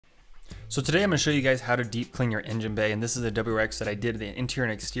So today I'm going to show you guys how to deep clean your engine bay, and this is a WRX that I did the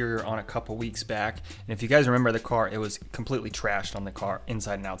interior and exterior on a couple weeks back. And if you guys remember the car, it was completely trashed on the car,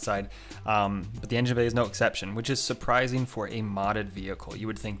 inside and outside. But the engine bay is no exception, which is surprising for a modded vehicle. You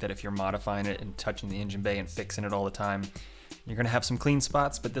would think that if you're modifying it and touching the engine bay and fixing it all the time, you're going to have some clean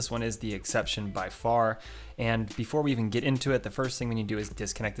spots, but this one is the exception by far. And before we even get into it, the first thing we need to do is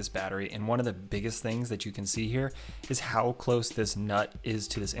disconnect this battery. And one of the biggest things that you can see here is how close this nut is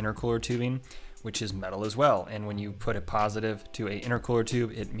to this intercooler tubing, which is metal as well. And when you put a positive to a intercooler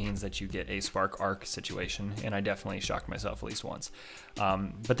tube, it means that you get a spark arc situation. And I definitely shocked myself at least once.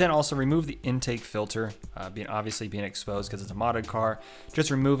 But then also remove the intake filter, obviously being exposed because it's a modded car. Just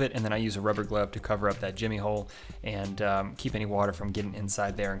remove it, and then I use a rubber glove to cover up that jimmy hole and keep any water from getting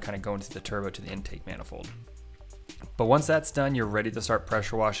inside there and kind of going through the turbo to the intake manifold. But once that's done, you're ready to start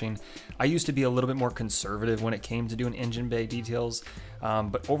pressure washing. I used to be a little bit more conservative when it came to doing engine bay details,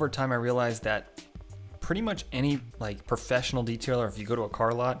 but over time I realized that pretty much any professional detailer, if you go to a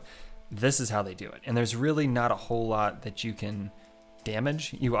car lot, this is how they do it. And there's really not a whole lot that you can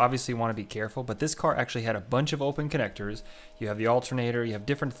damage. You obviously want to be careful, but this car actually had a bunch of open connectors. You have the alternator, you have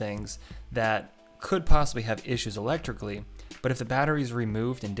different things that could possibly have issues electrically, but if the battery is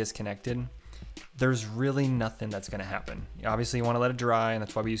removed and disconnected, there's really nothing that's going to happen. Obviously you want to let it dry, and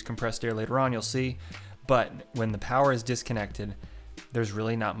that's why we use compressed air later on, you'll see. But when the power is disconnected, there's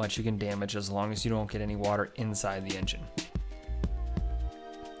really not much you can damage as long as you don't get any water inside the engine.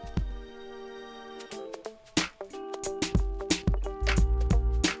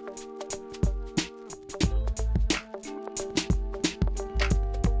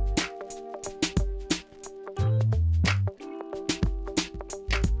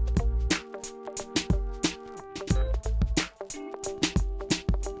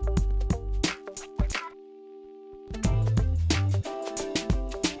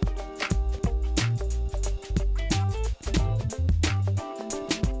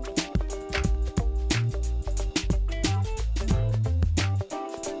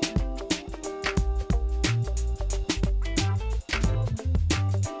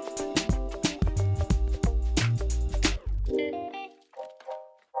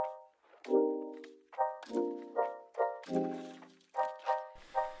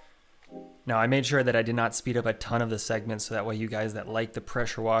 Now I made sure that I did not speed up a ton of the segments, so that way you guys that like the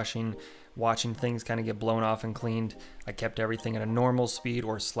pressure washing, watching things kind of get blown off and cleaned, I kept everything at a normal speed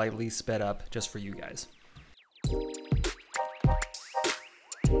or slightly sped up just for you guys.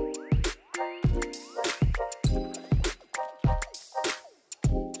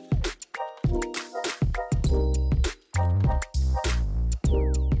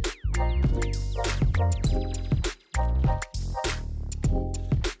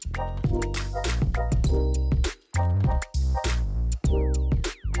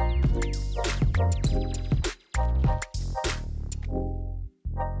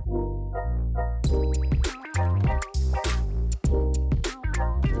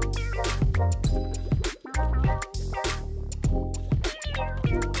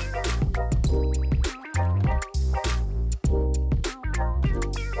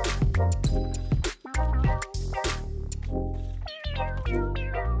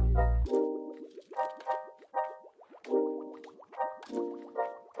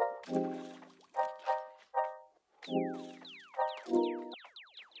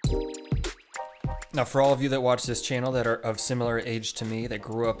 Now, for all of you that watch this channel that are of similar age to me, that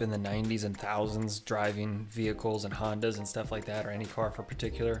grew up in the 90s and thousands driving vehicles and Hondas and stuff like that, or any car for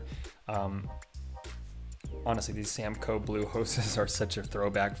particular, honestly, these Samco blue hoses are such a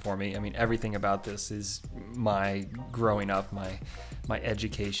throwback for me. I mean, everything about this is my growing up, my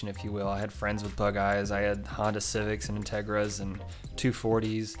education, if you will. I had friends with bug eyes. I had Honda Civics and Integras and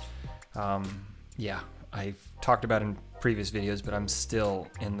 240s. Yeah, I've talked about it in previous videos, but I'm still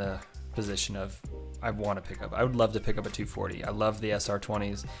in the position of I would love to pick up a 240. I love the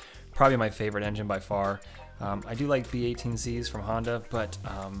SR20s, probably my favorite engine by far. I do like B18Cs from Honda, but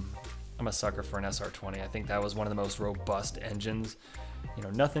I'm a sucker for an SR20. I think that was one of the most robust engines. You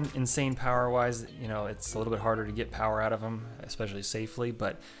know, nothing insane power-wise. You know, it's a little bit harder to get power out of them, especially safely,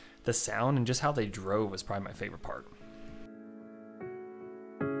 but the sound and just how they drove was probably my favorite part.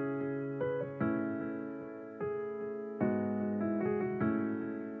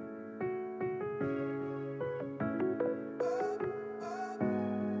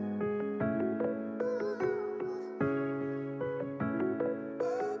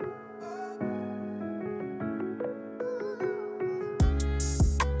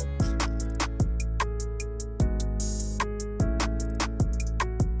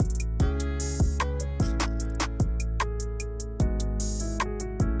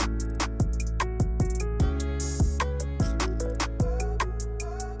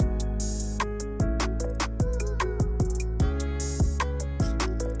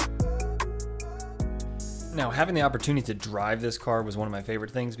 Now, having the opportunity to drive this car was one of my favorite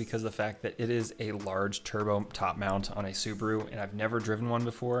things because of the fact that it is a large turbo top mount on a Subaru, and I've never driven one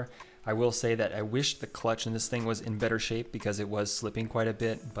before. I will say that I wish the clutch in this thing was in better shape because it was slipping quite a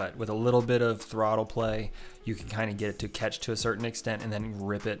bit, but with a little bit of throttle play, you can kind of get it to catch to a certain extent and then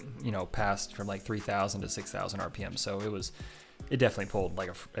rip it, you know, past from like 3,000 to 6,000 RPM. So it definitely pulled like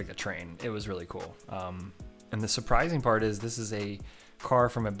a train. It was really cool. And the surprising part is this is a car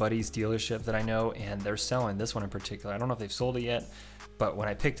from a buddy's dealership that I know, and they're selling this one in particular. I don't know if they've sold it yet, but when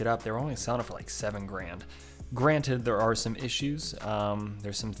I picked it up, they were only selling it for like $7 grand. Granted, there are some issues.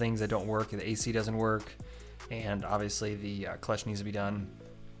 There's some things that don't work. The AC doesn't work, and obviously the clutch needs to be done.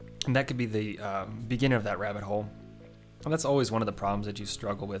 And that could be the beginning of that rabbit hole. And that's always one of the problems that you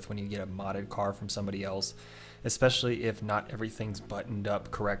struggle with when you get a modded car from somebody else, especially if not everything's buttoned up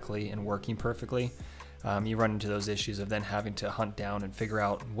correctly and working perfectly. You run into those issues of then having to hunt down and figure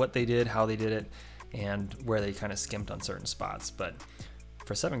out what they did, how they did it, and where they kind of skimped on certain spots. But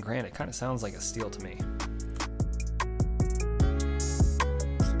for $7 grand, it kind of sounds like a steal to me.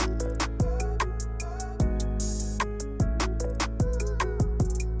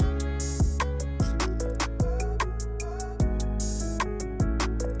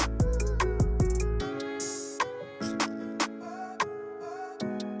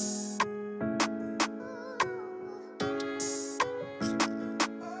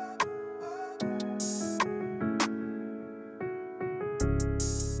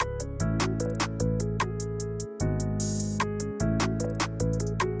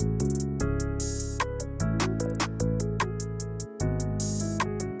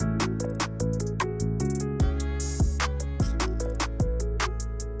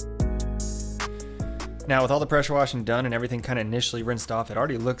 Now, with all the pressure washing done and everything kind of initially rinsed off, it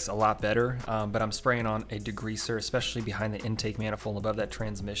already looks a lot better, but I'm spraying on a degreaser, especially behind the intake manifold above that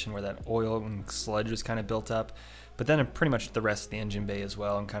transmission where that oil and sludge is kind of built up. But then pretty much the rest of the engine bay as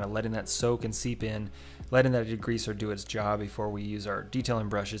well, and kind of letting that soak and seep in, letting that degreaser do its job before we use our detailing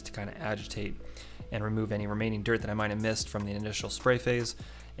brushes to kind of agitate and remove any remaining dirt that I might have missed from the initial spray phase,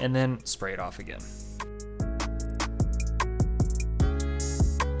 and then spray it off again.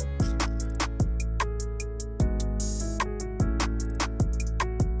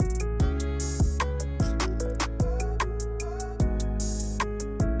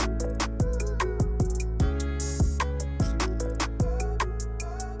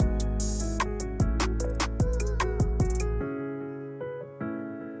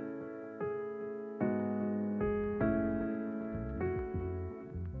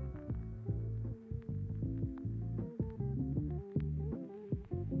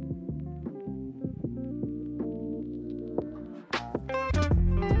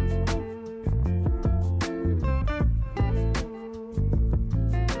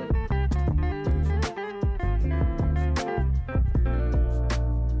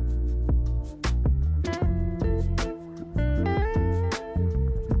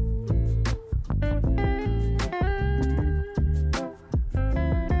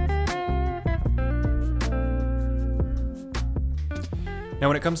 Now,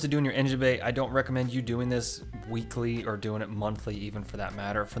 when it comes to doing your engine bay, I don't recommend you doing this weekly or doing it monthly, even for that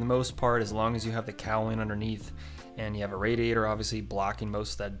matter. For the most part, as long as you have the cowling underneath and you have a radiator obviously blocking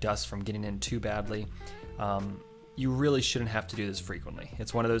most of that dust from getting in too badly, you really shouldn't have to do this frequently.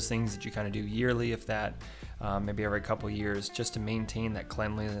 It's one of those things that you kind of do yearly, if that, maybe every couple years, just to maintain that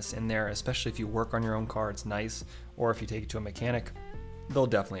cleanliness in there, especially if you work on your own car, it's nice, or if you take it to a mechanic, they'll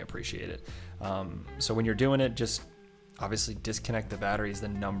definitely appreciate it. So when you're doing it, just obviously disconnect the battery is the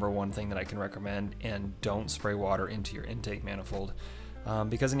 #1 thing that I can recommend, and don't spray water into your intake manifold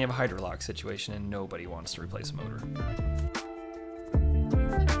because then you have a hydrolock situation and nobody wants to replace a motor.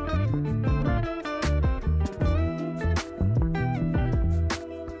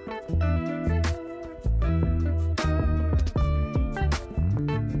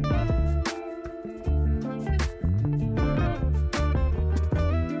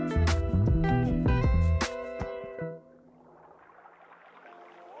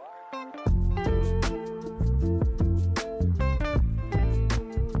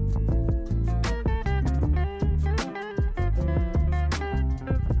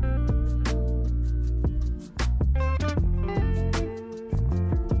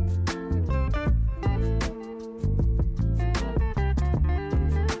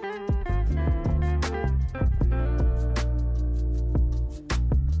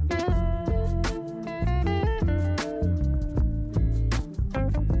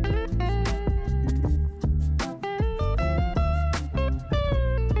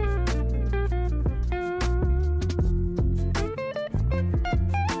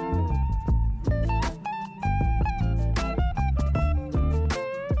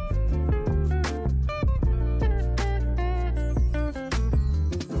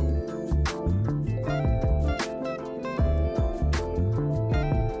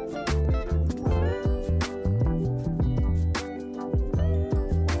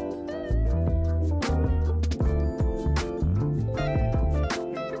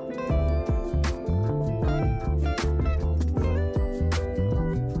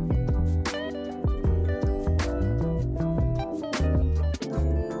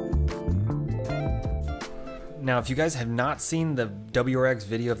 Now, if you guys have not seen the WRX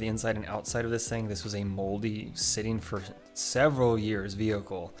video of the inside and outside of this thing, this was a moldy, sitting for several years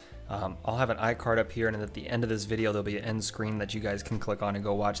vehicle. I'll have an iCard up here, and at the end of this video there'll be an end screen that you guys can click on and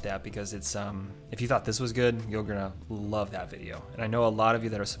go watch that, because it's if you thought this was good, you're gonna love that video. And I know a lot of you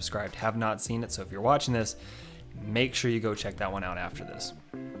that are subscribed have not seen it, so if you're watching this, make sure you go check that one out after this.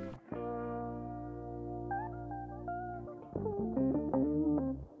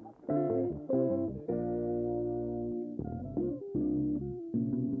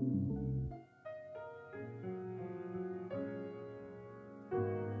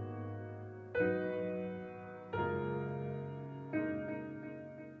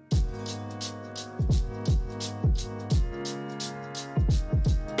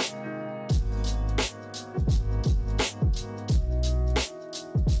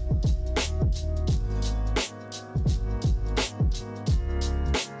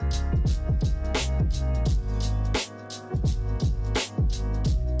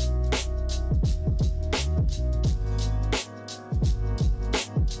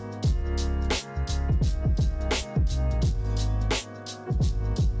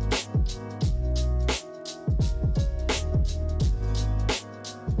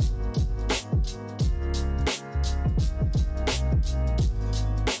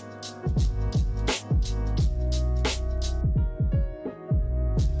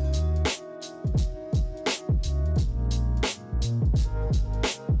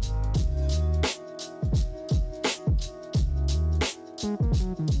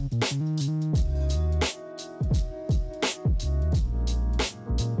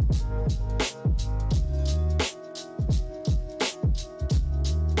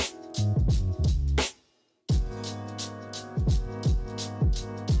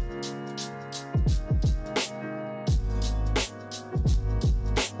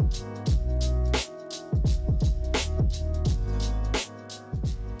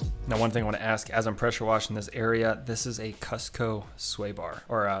 Now, one thing I want to ask, as I'm pressure washing this area, this is a Cusco sway bar,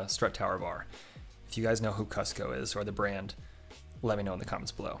 or a strut tower bar. If you guys know who Cusco is, or the brand, let me know in the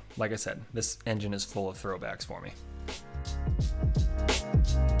comments below. Like I said, this engine is full of throwbacks for me.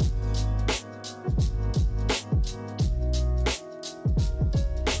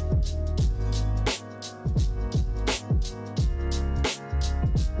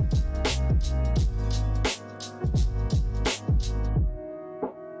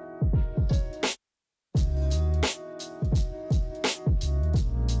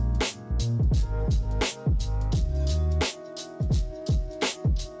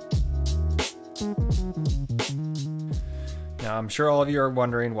 Now, I'm sure all of you are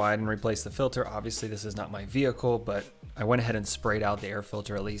wondering why I didn't replace the filter. Obviously, this is not my vehicle, but I went ahead and sprayed out the air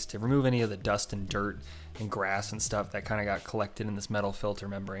filter at least to remove any of the dust and dirt and grass and stuff that kind of got collected in this metal filter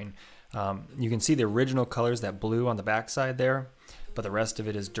membrane. You can see the original colors, that blue on the backside there, but the rest of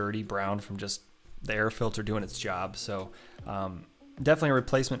it is dirty brown from just the air filter doing its job. So definitely a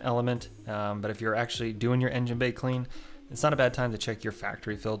replacement element, but if you're actually doing your engine bay clean, it's not a bad time to check your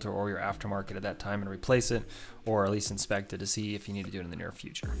factory filter or your aftermarket at that time and replace it, or at least inspect it to see if you need to do it in the near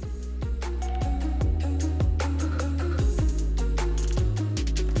future.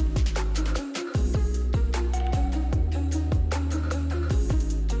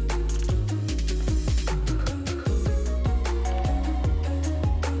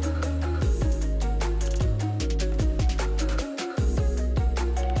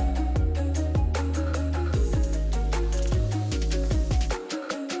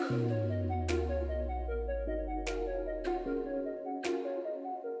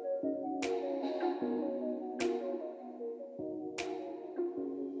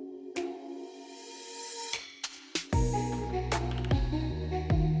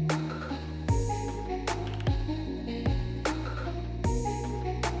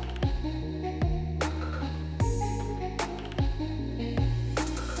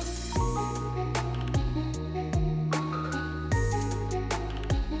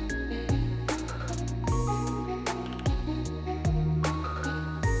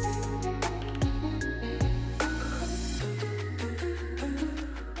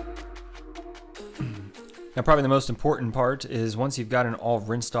 Now, probably the most important part is once you've got it all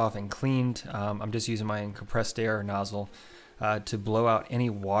rinsed off and cleaned, I'm just using my compressed air nozzle to blow out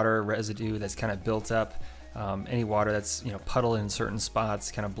any water residue that's kind of built up, any water that's puddled in certain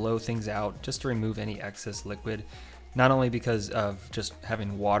spots, kind of blow things out just to remove any excess liquid. Not only because of just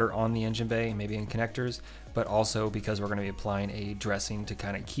having water on the engine bay, maybe in connectors, but also because we're going to be applying a dressing to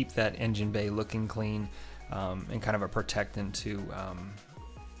kind of keep that engine bay looking clean and kind of a protectant to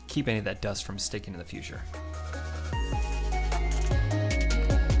keep any of that dust from sticking in the future.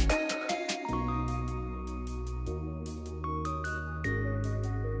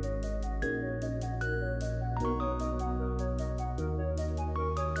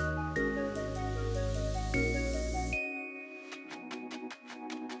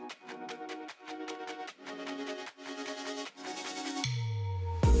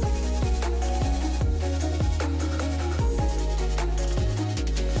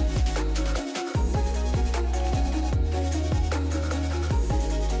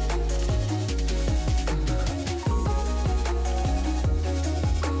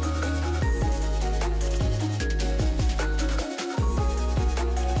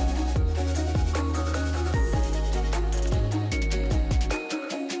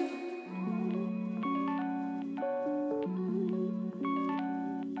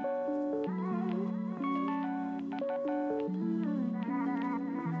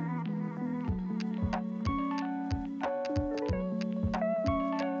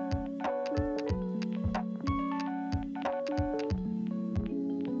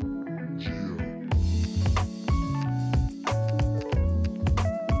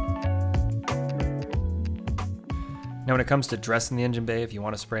 Now when it comes to dressing the engine bay, if you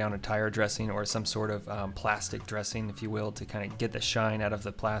want to spray on a tire dressing or some sort of plastic dressing, if you will, to kind of get the shine out of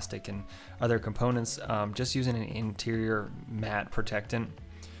the plastic and other components, just using an interior matte protectant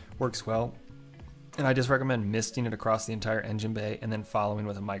works well. And I just recommend misting it across the entire engine bay and then following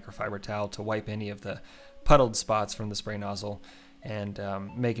with a microfiber towel to wipe any of the puddled spots from the spray nozzle and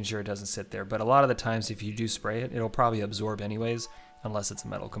making sure it doesn't sit there. But a lot of the times if you do spray it, it'll probably absorb anyways, unless it's a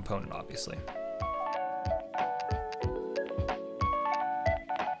metal component, obviously.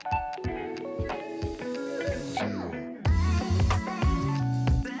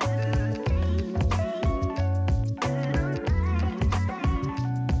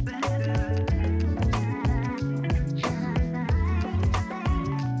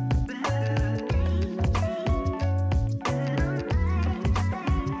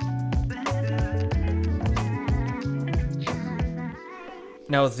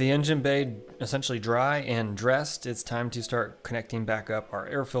 Now with the engine bay essentially dry and dressed, it's time to start connecting back up our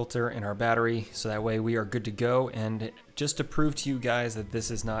air filter and our battery, so that way we are good to go. And just to prove to you guys that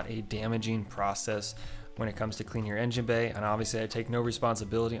this is not a damaging process when it comes to cleaning your engine bay, and obviously I take no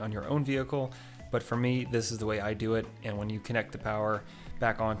responsibility on your own vehicle, but for me, this is the way I do it. And when you connect the power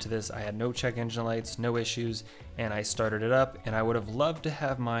back onto this, I had no check engine lights, no issues, and I started it up. And I would have loved to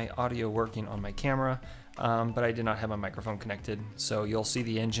have my audio working on my camera, but I did not have my microphone connected. So you'll see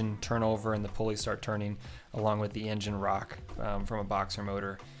the engine turn over and the pulleys start turning along with the engine rock from a boxer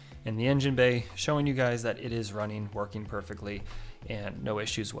motor in the engine bay, showing you guys that it is running, working perfectly, and no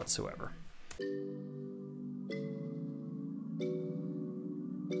issues whatsoever.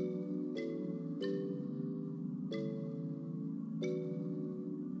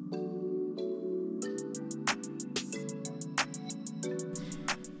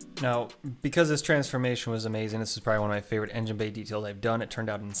 Now, because this transformation was amazing, this is probably one of my favorite engine bay details I've done. It turned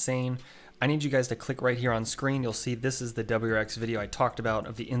out insane. I need you guys to click right here on screen. You'll see this is the WRX video I talked about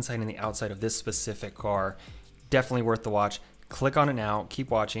of the inside and the outside of this specific car. Definitely worth the watch. Click on it now. Keep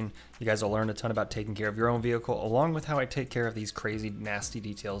watching. You guys will learn a ton about taking care of your own vehicle, along with how I take care of these crazy, nasty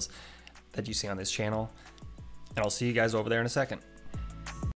details that you see on this channel. And I'll see you guys over there in a second.